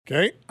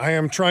Okay, I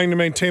am trying to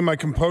maintain my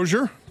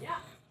composure. Yeah.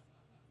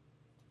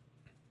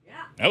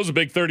 That was a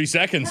big 30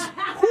 seconds.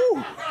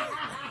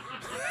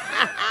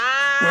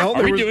 Well,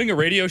 Are we doing a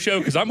radio show?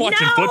 Because I'm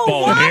watching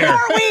football in why here.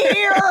 are we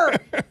here?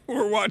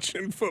 We're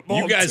watching football.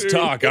 You guys too.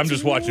 talk. I'm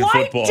just watching White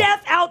football.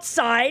 Death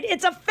outside.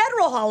 It's a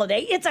federal holiday.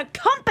 It's a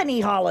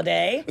company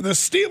holiday. The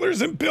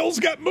Steelers and Bills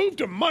got moved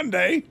to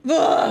Monday.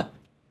 Ugh.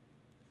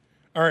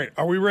 All right,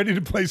 are we ready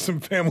to play some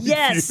Family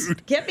Yes.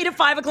 Feud? Get me to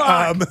 5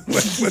 o'clock.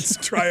 Let's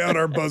try out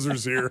our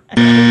buzzers here.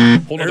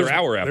 Whole another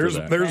hour after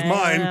that. There's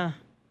mine.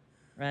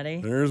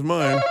 Ready? There's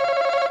mine.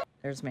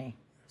 There's me.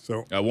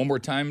 So, One more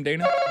time,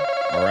 Dana.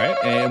 All right.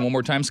 And one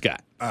more time,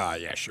 Scott.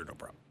 yeah, sure, no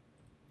problem.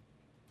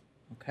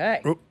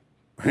 Okay. Oh,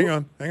 hang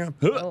on.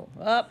 Oh,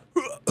 up.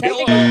 There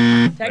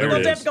Technical it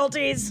is.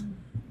 difficulties.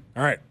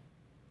 All right,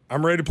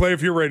 I'm ready to play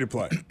if you're ready to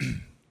play.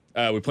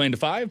 We playing to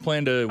 5,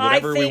 playing to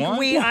whatever we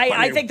want.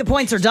 I think the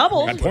points are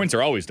doubled. And points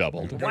are always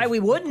doubled. Why we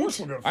wouldn't?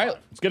 All right,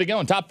 let's get it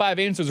going. Top 5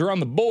 answers are on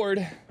the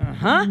board.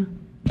 Uh-huh.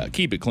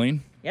 Keep it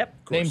clean. Yep.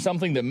 Name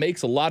something that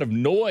makes a lot of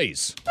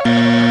noise.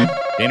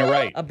 Dana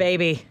Wright. A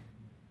baby.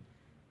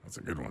 That's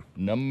a good one.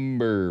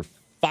 Number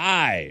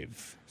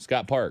 5,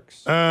 Scott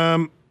Parks.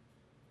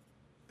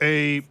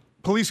 A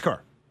police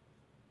car.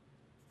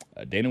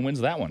 Dana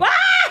wins that one.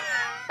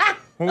 What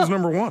was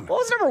number 1? What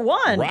was number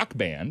 1? Rock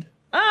band.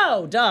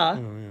 Oh, duh.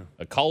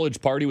 A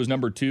college party was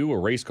number 2. A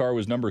race car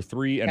was number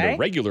 3. And Okay. a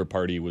regular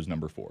party was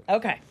number 4.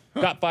 Okay.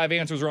 Top 5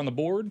 answers are on the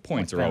board.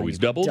 Points are always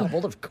doubled.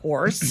 Doubled, of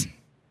course.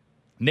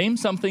 Name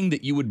something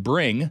that you would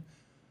bring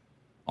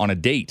on a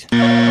date.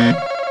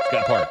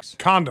 Scott Parks.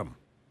 Condom.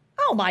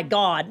 Oh, my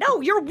God. No,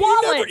 your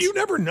wallet. You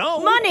never know.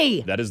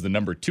 Money. That is the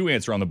number 2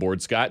 answer on the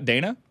board, Scott.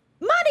 Dana?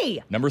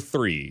 Money. Number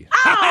 3.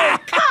 Oh,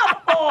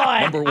 come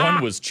on. Number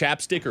 1 was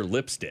chapstick or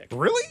lipstick.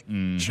 Really?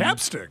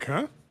 Chapstick,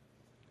 huh?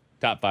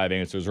 Top 5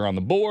 answers are on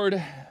the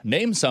board.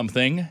 Name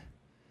something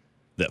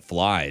that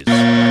flies.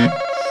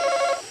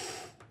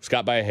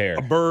 Scott by a hair.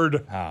 A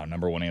bird. Oh,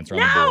 number 1 answer on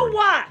the No, board.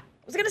 what?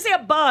 I was going to say a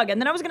bug, and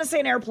then I was going to say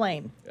an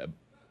airplane.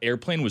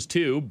 Airplane was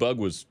 2. Bug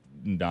was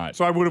not.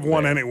 So I would have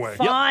won anyway.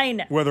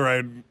 Fine. Whether I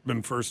had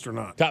been first or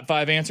not. Top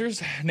 5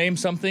 answers. Name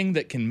something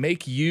that can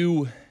make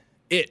you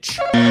itch.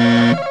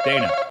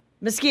 Dana.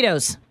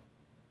 Mosquitoes.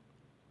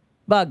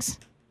 Bugs.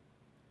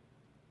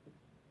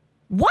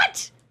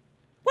 What?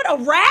 What,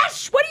 a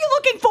rash? What are you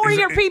looking for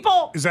here,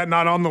 people? Is that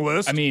not on the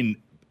list? I mean,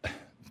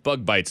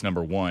 bug bite's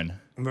number 1.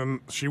 And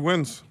then she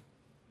wins.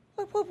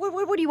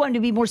 What do you want to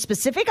be more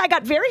specific? I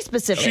got very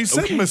specific. She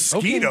said Okay,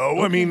 mosquito.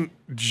 okay. I mean,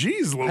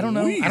 geez, Louise. I don't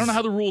know. I don't know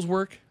how the rules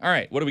work. All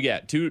right, what do we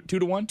got? 2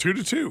 to 1? 2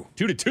 to 2.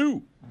 2 to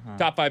 2.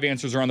 Top 5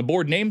 answers are on the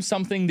board. Name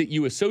something that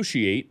you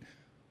associate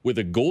with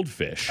a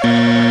goldfish.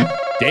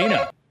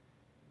 Dana.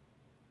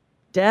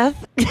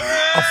 Death.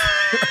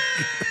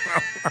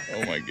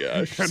 Oh my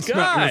gosh. That's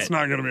Scott.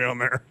 not going to be on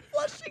there.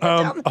 Flushing it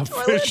down the A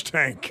toilet. fish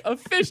tank. A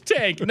fish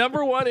tank.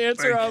 Number 1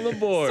 answer on the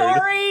board.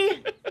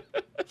 Sorry.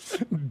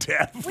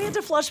 Death. We had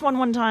to flush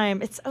one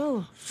time. It's,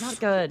 not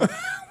good.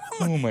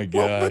 Oh my gosh.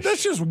 Well, but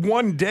that's just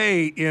one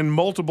day in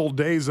multiple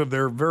days of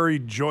their very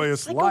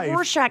joyous Like life. a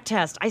Rorschach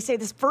test. I say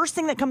this first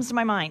thing that comes to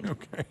my mind.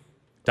 Okay.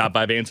 Top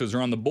 5 answers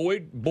are on the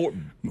board.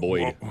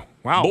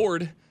 Wow.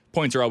 Board.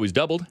 Points are always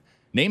doubled.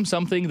 Name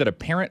something that a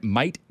parent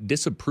might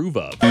disapprove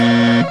of.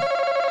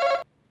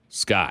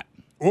 Scott.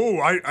 Oh,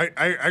 I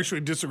actually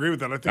disagree with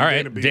that. I think All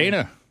right, beat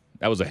Dana.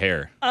 That was a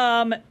hair.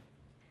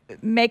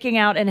 Making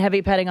out and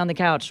heavy petting on the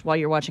couch while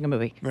you're watching a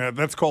movie. Yeah,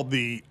 that's called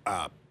the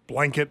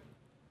blanket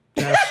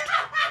test.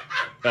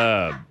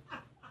 The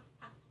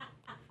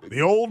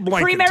old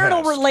blanket Premarital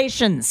test.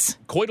 relations.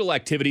 Coital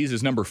activities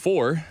is number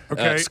 4.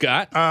 Okay.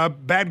 Scott.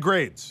 Bad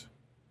grades.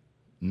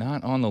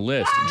 Not on the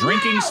list.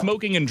 Drinking,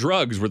 smoking, and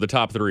drugs were the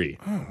top 3.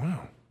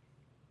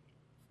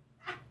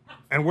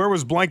 And where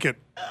was blanket?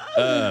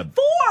 4.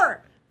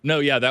 No,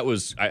 yeah, that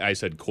was, I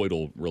said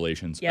coital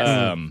relations.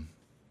 Yes.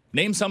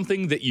 Name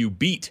something that you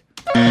beat.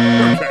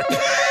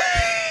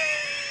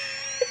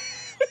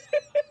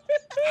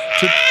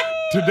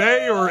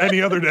 Today or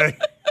any other day?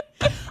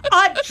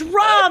 A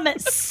drum,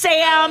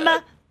 Sam.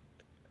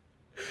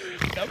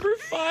 Number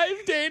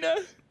 5, Dana.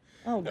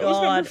 Oh, That was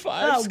God. number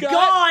 5, Oh, Scott.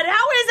 God.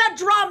 How is a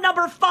drum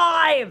number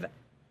 5?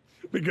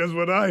 Because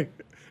what I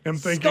am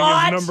thinking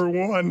Scott? is number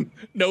 1.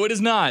 No, it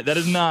is not. That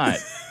is not.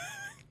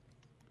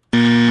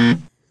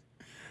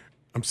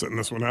 I'm setting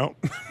this one out.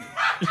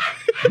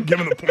 I'm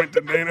giving the point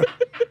to Dana.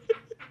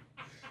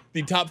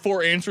 The top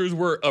 4 answers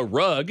were a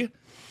rug,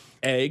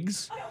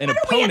 eggs, an What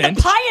are we in opponent,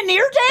 the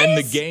Pioneer days? and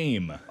the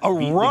game. A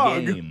Beat the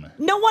rug? game.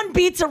 No one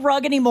beats a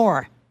rug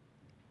anymore.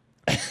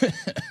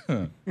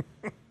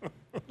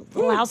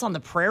 Little House on the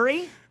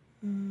Prairie?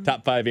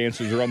 Top 5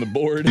 answers are on the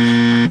board.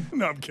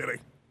 No, I'm kidding.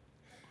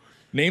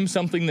 Name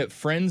something that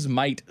friends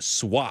might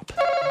swap.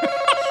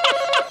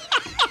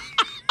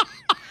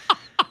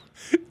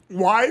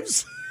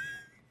 Wives?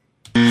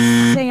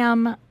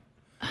 Sam,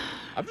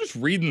 I'm just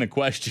reading the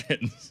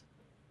questions.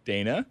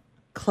 Dana.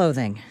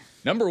 clothing.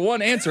 Number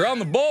 1 answer on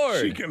the She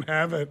board. can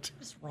have it.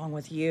 What's wrong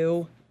with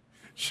you?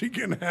 She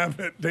can have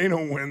it. Dana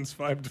wins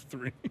 5 to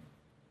 3.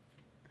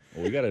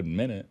 We got a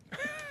minute.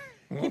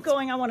 Keep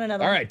going. I want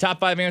another. All right, top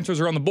 5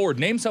 answers are on the board.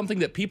 Name something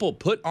that people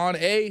put on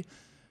a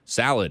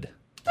salad.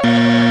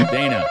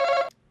 Dana.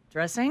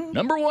 Dressing?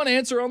 Number 1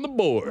 answer on the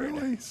board.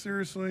 Really?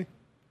 Seriously?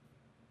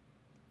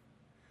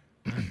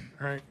 All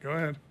right,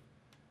 go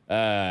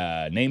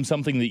ahead. Name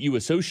something that you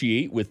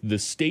associate with the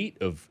state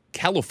of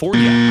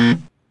California.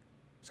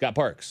 Scott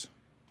Parks.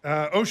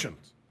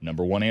 Oceans.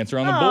 Number 1 answer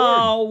on the board.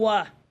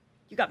 Oh,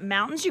 you got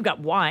mountains, you got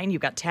wine, you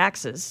got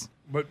taxes.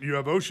 But you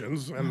have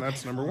oceans, and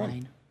that's number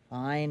 1.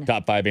 Fine.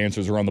 Top 5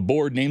 answers are on the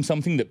board. Name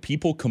something that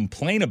people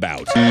complain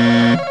about.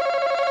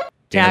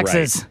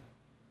 Taxes.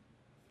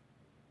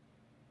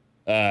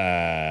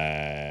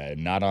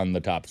 Not on the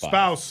top 5.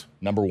 Spouse.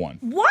 Number 1.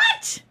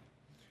 What?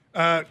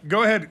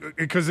 Go ahead,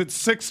 because it's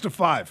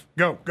 6-5.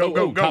 Go.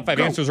 Top 5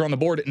 answers are on the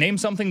board. Name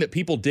something that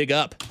people dig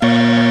up.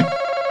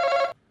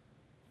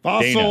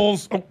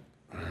 Fossils. Oh,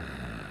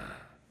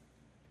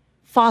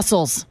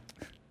 Fossils.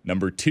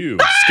 Number 2,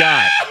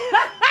 Scott.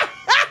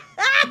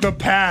 the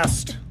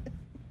past.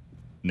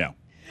 No.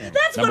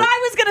 That's what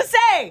I was going to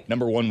say.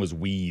 Number 1 was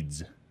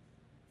weeds.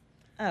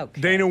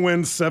 Okay. Dana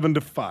wins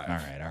 7-5. All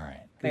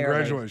right. Barely,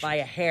 Congratulations. by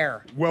a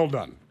hair. Well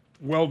done.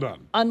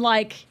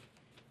 Unlike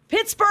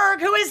Pittsburgh,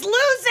 who is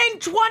losing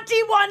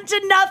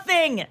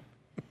 21-0.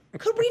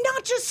 Could we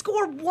not just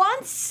score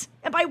once?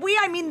 And by we,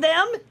 I mean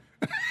them.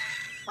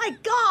 My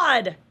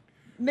God.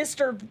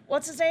 Mr.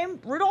 What's his name?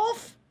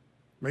 Rudolph?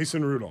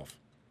 Mason Rudolph.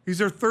 He's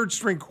their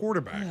third-string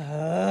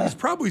quarterback. He's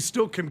probably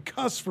still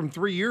concussed from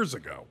 3 years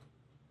ago.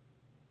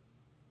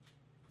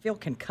 I feel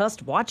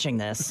concussed watching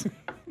this.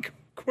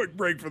 Quick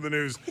break for the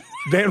news.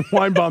 Dan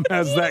Weinbaum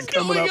has that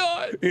coming going up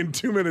on? in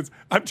 2 minutes.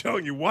 I'm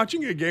telling you,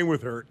 watching a game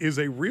with her is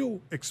a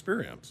real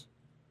experience.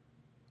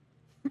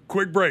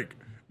 Quick break.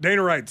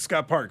 Dana Wright,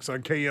 Scott Parks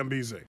on KMBZ.